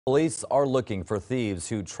Police are looking for thieves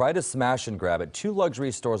who try to smash and grab at two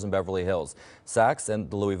luxury stores in Beverly Hills, Saks and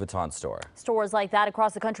the Louis Vuitton store. Stores like that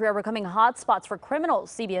across the country are becoming hotspots for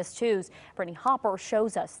criminals. CBS 2's Brittany Hopper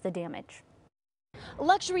shows us the damage.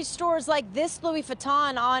 Luxury stores like this Louis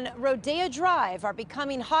Vuitton on Rodeo Drive are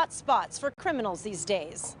becoming hotspots for criminals these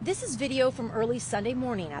days. This is video from early Sunday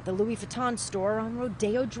morning at the Louis Vuitton store on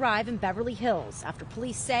Rodeo Drive in Beverly Hills after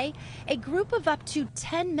police say a group of up to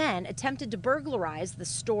 10 men attempted to burglarize the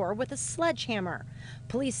store with a sledgehammer.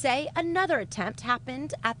 Police say another attempt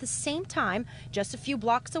happened at the same time just a few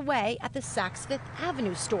blocks away at the Saks Fifth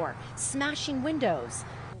Avenue store, smashing windows.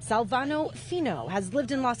 Salvano Fino has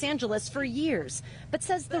lived in Los Angeles for years, but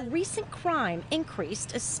says the recent crime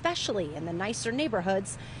increased, especially in the nicer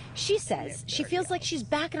neighborhoods. She says she feels like she's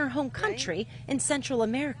back in her home country in Central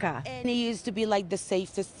America. And it used to be like the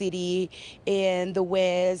safest city in the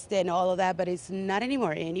West and all of that, but it's not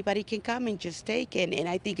anymore. Anybody can come and just take it, and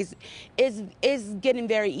I think it's getting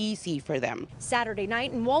very easy for them. Saturday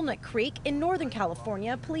night in Walnut Creek in Northern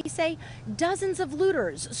California, police say dozens of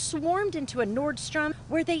looters swarmed into a Nordstrom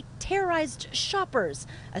where they terrorized shoppers,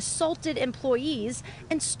 assaulted employees,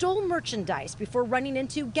 and stole merchandise before running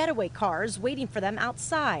into getaway cars waiting for them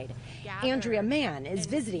outside. Andrea Mann is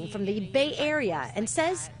visiting from the Bay Area and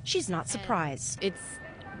says she's not surprised. It's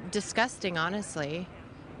disgusting, honestly.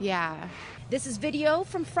 Yeah. This is video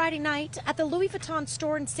from Friday night at the Louis Vuitton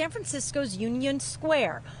store in San Francisco's Union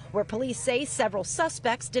Square, where police say several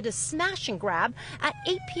suspects did a smash and grab at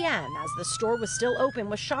 8 p.m. as the store was still open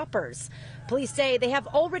with shoppers. Police say they have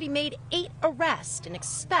already made 8 arrests and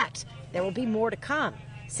expect there will be more to come.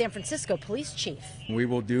 San Francisco Police Chief. We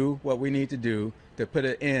will do what we need to do to put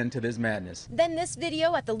an end to this madness. Then this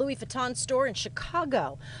video at the Louis Vuitton store in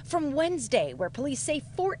Chicago from Wednesday, where police say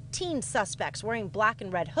 14 suspects wearing black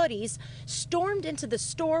and red hoodies stormed into the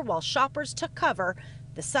store while shoppers took cover.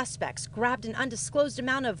 The suspects grabbed an undisclosed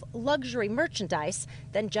amount of luxury merchandise,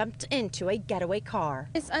 then jumped into a getaway car.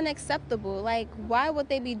 It's unacceptable. Like, why would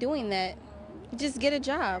they be doing that? Just get a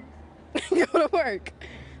job, go to work.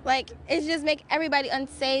 Like, it just make everybody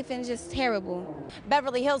unsafe and just terrible.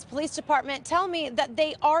 Beverly Hills Police Department tell me that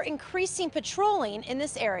they are increasing patrolling in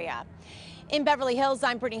this area. In Beverly Hills,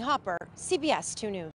 I'm Brittany Hopper, CBS 2 News.